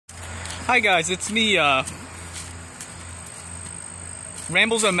Hi guys, it's me,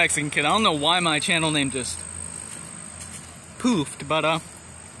 Rambles a Mexican Kid. I don't know why my channel name just poofed, but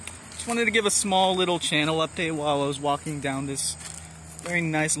just wanted to give a small little channel update while I was walking down this very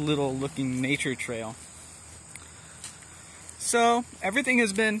nice little looking nature trail. So, everything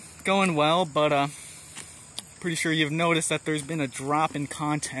has been going well, but pretty sure you've noticed that there's been a drop in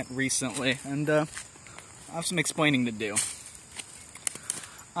content recently, and I have some explaining to do.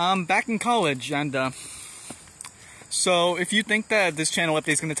 I'm back in college, and so if you think that this channel update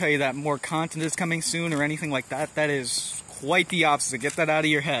is going to tell you that more content is coming soon or anything like that, that is quite the opposite. Get that out of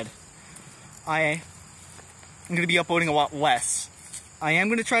your head. I am going to be uploading a lot less. I am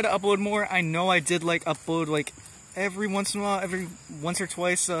going to try to upload more. I know I did upload every once in a while, every once or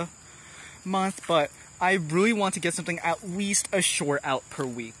twice a month, but I really want to get something at least a short out per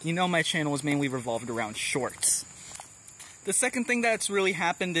week. You know, my channel is mainly revolved around shorts. The second thing that's really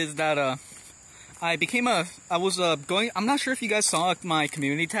happened is that I'm not sure if you guys saw my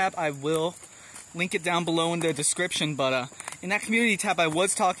community tab. I will link it down below in the description, but in that community tab I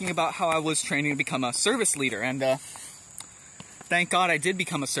was talking about how I was training to become a service leader, and thank God I did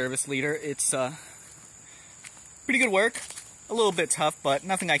become a service leader. It's pretty good work, a little bit tough, but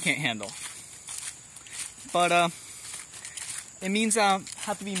nothing I can't handle. But it means I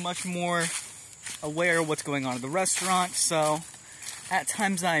have to be much more aware of what's going on at the restaurant, so at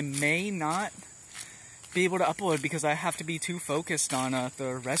times I may not be able to upload because I have to be too focused on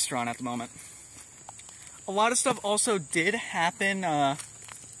the restaurant at the moment. A lot of stuff also did happen that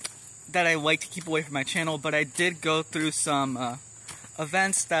I like to keep away from my channel, but I did go through some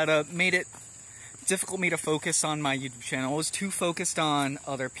events that made it difficult for me to focus on my YouTube channel. I was too focused on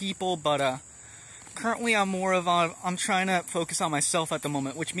other people, but currently I'm trying to focus on myself at the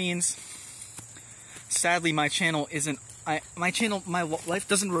moment, which means sadly my channel isn't my life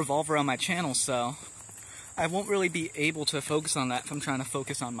doesn't revolve around my channel, so I won't really be able to focus on that if I'm trying to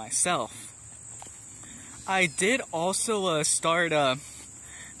focus on myself. I did also start this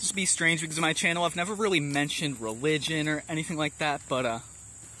would be strange because of my channel I've never really mentioned religion or anything like that, but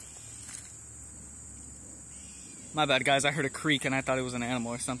my bad guys, I heard a creak and I thought it was an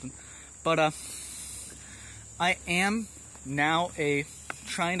animal or something. But I am now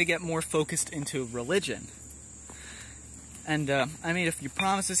trying to get more focused into religion. And I made a few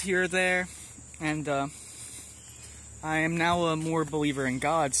promises here or there, and I am now a more believer in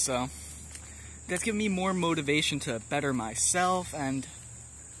God, so that's given me more motivation to better myself and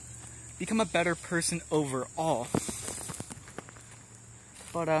become a better person overall.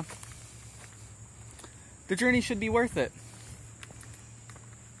 But the journey should be worth it.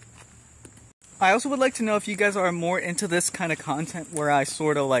 I also would like to know if you guys are more into this kind of content where I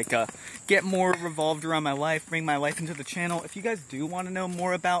sort of get more revolved around my life, bring my life into the channel. If you guys do want to know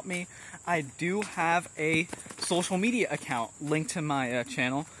more about me, I do have a social media account linked to my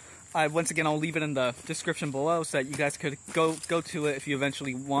channel. Once again, I'll leave it in the description below so that you guys could go to it if you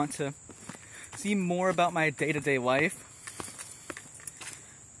eventually want to see more about my day-to-day life.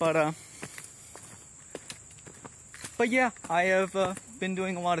 But yeah, I have been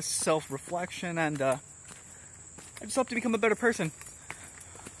doing a lot of self-reflection, and I just hope to become a better person.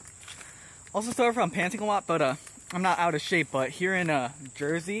 Also, sorry if I'm panting a lot, but I'm not out of shape. But here in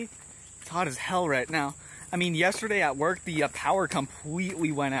Jersey, it's hot as hell right now. I mean, yesterday at work, the power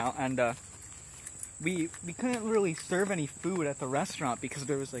completely went out, and we couldn't really serve any food at the restaurant because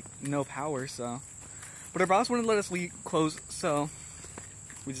there was no power. So, but our boss wouldn't let us close, so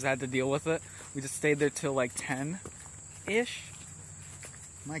we just had to deal with it. We just stayed there till 10-ish.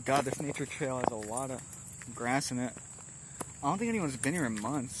 My God, this nature trail has a lot of grass in it. I don't think anyone's been here in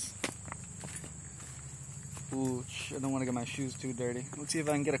months. Ooh, I don't want to get my shoes too dirty. Let's see if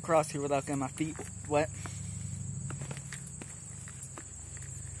I can get across here without getting my feet wet.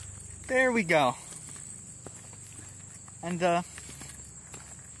 There we go. And I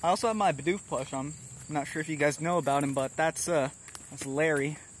also have my Bidoof plush on. I'm not sure if you guys know about him, but that's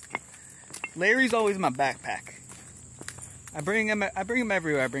Larry. Larry's always in my backpack. I bring him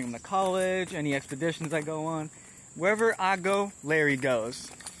everywhere. I bring him to college, any expeditions I go on. Wherever I go, Larry goes.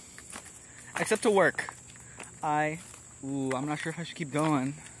 Except to work. I'm not sure if I should keep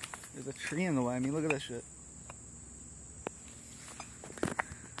going. There's a tree in the way. I mean, look at this shit.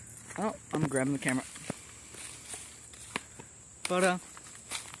 Oh, I'm grabbing the camera. But,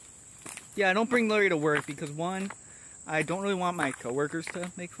 yeah, I don't bring Larry to work because, one, I don't really want my coworkers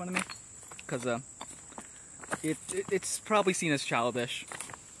to make fun of me. Because, it's probably seen as childish.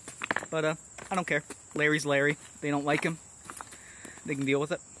 But, I don't care. Larry's Larry. They don't like him. They can deal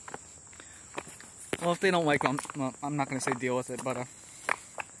with it. Well, if they don't like him, well, I'm not going to say deal with it, but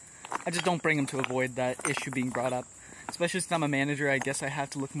I just don't bring them to avoid that issue being brought up. Especially since I'm a manager, I guess I have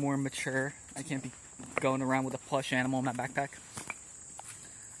to look more mature. I can't be going around with a plush animal in my backpack.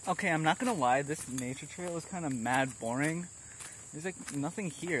 Okay, I'm not gonna lie, this nature trail is kind of mad boring. There's like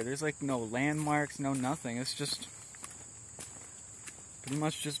nothing here. There's like no landmarks, no nothing. It's just pretty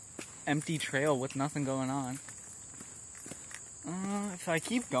much just empty trail with nothing going on. If I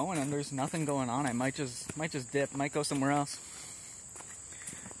keep going and there's nothing going on, I might just dip. Might go somewhere else.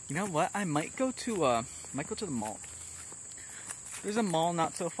 You know what? I might go to the mall. There's a mall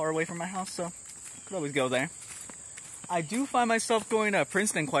not so far away from my house, so I could always go there. I do find myself going to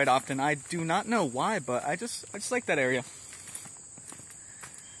Princeton quite often. I do not know why, but I just like that area.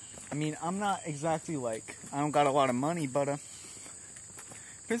 I mean, I'm not exactly like, I don't got a lot of money, but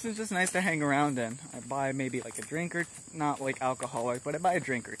Princeton's just nice to hang around in. I buy maybe like a drink or, not like alcoholic, but I buy a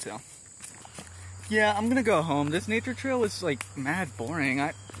drink or two. Yeah, I'm gonna go home. This nature trail is like mad boring.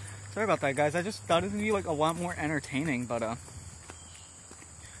 Sorry about that, guys. I just thought it was gonna be like a lot more entertaining, but there's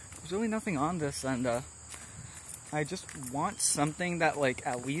really nothing on this, and I just want something that like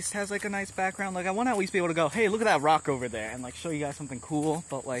at least has like a nice background. Like I want to at least be able to go, hey, look at that rock over there, and like show you guys something cool.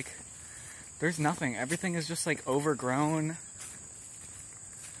 But like, there's nothing. Everything is just like overgrown,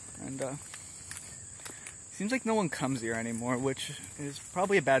 and seems like no one comes here anymore, which is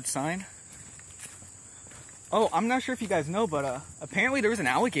probably a bad sign. Oh, I'm not sure if you guys know, but apparently there was an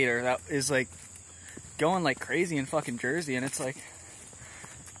alligator that is like going like crazy in fucking Jersey, and it's like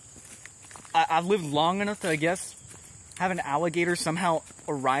I've lived long enough to, I guess, have an alligator somehow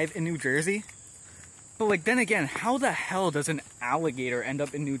arrive in New Jersey. But like then again, how the hell does an alligator end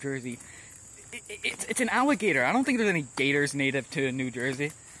up in New Jersey? It's an alligator. I don't think there's any gators native to New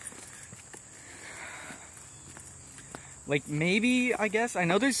Jersey. Like, maybe, I guess, I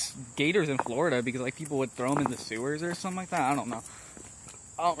know there's gators in Florida because, like, people would throw them in the sewers or something like that. I don't know.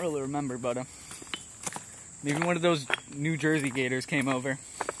 I don't really remember, but, maybe one of those New Jersey gators came over.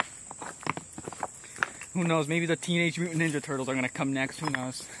 Who knows? Maybe the Teenage Mutant Ninja Turtles are gonna come next. Who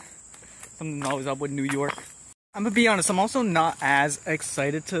knows? Something's always up with New York. I'm gonna be honest, I'm also not as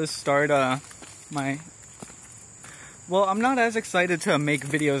excited to start, well, I'm not as excited to make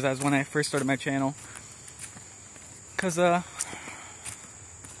videos as when I first started my channel. Cause, I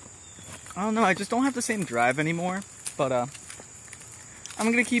don't know, I just don't have the same drive anymore, but, I'm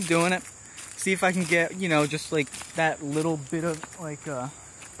gonna keep doing it, see if I can get, you know, just, like, that little bit of, like,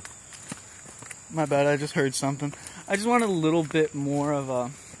 my bad, I just heard something. I just want a little bit more of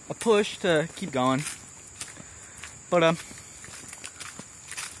a push to keep going, but,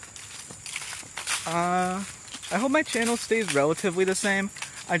 I hope my channel stays relatively the same.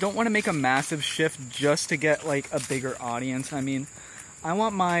 I don't want to make a massive shift just to get like a bigger audience. I mean, I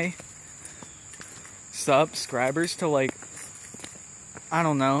want my subscribers to like, I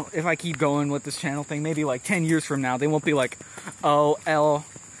don't know, if I keep going with this channel thing, maybe like 10 years from now, they won't be like, oh, L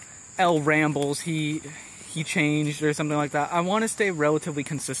rambles, he changed or something like that. I want to stay relatively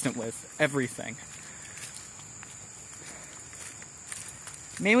consistent with everything.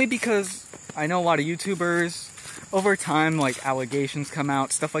 Mainly because I know a lot of YouTubers, over time, like, allegations come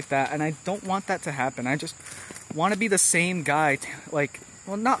out, stuff like that, and I don't want that to happen. I just want to be the same guy, like,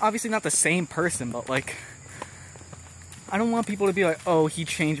 well, obviously not the same person, but, like, I don't want people to be like, oh, he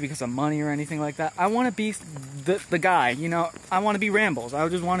changed because of money or anything like that. I want to be the guy, you know? I want to be Rambles. I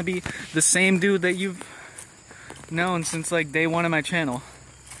just want to be the same dude that you've known since, like, day one of my channel.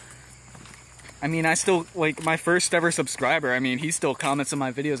 I mean, I still, like, my first ever subscriber, I mean, he still comments on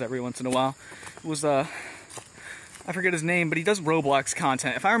my videos every once in a while. It was, I forget his name, but he does Roblox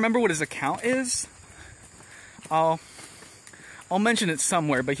content. If I remember what his account is, I'll mention it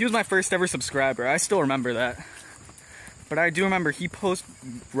somewhere, but he was my first ever subscriber. I still remember that. But I do remember he posts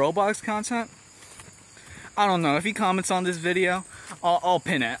Roblox content. I don't know, if he comments on this video, I'll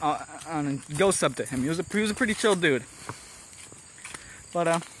pin it. I'll go sub to him. He was a pretty chill dude.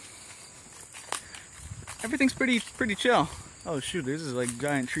 But, everything's pretty chill. Oh shoot, this is like a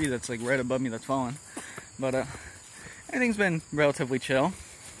giant tree that's like right above me that's falling. But, everything's been relatively chill.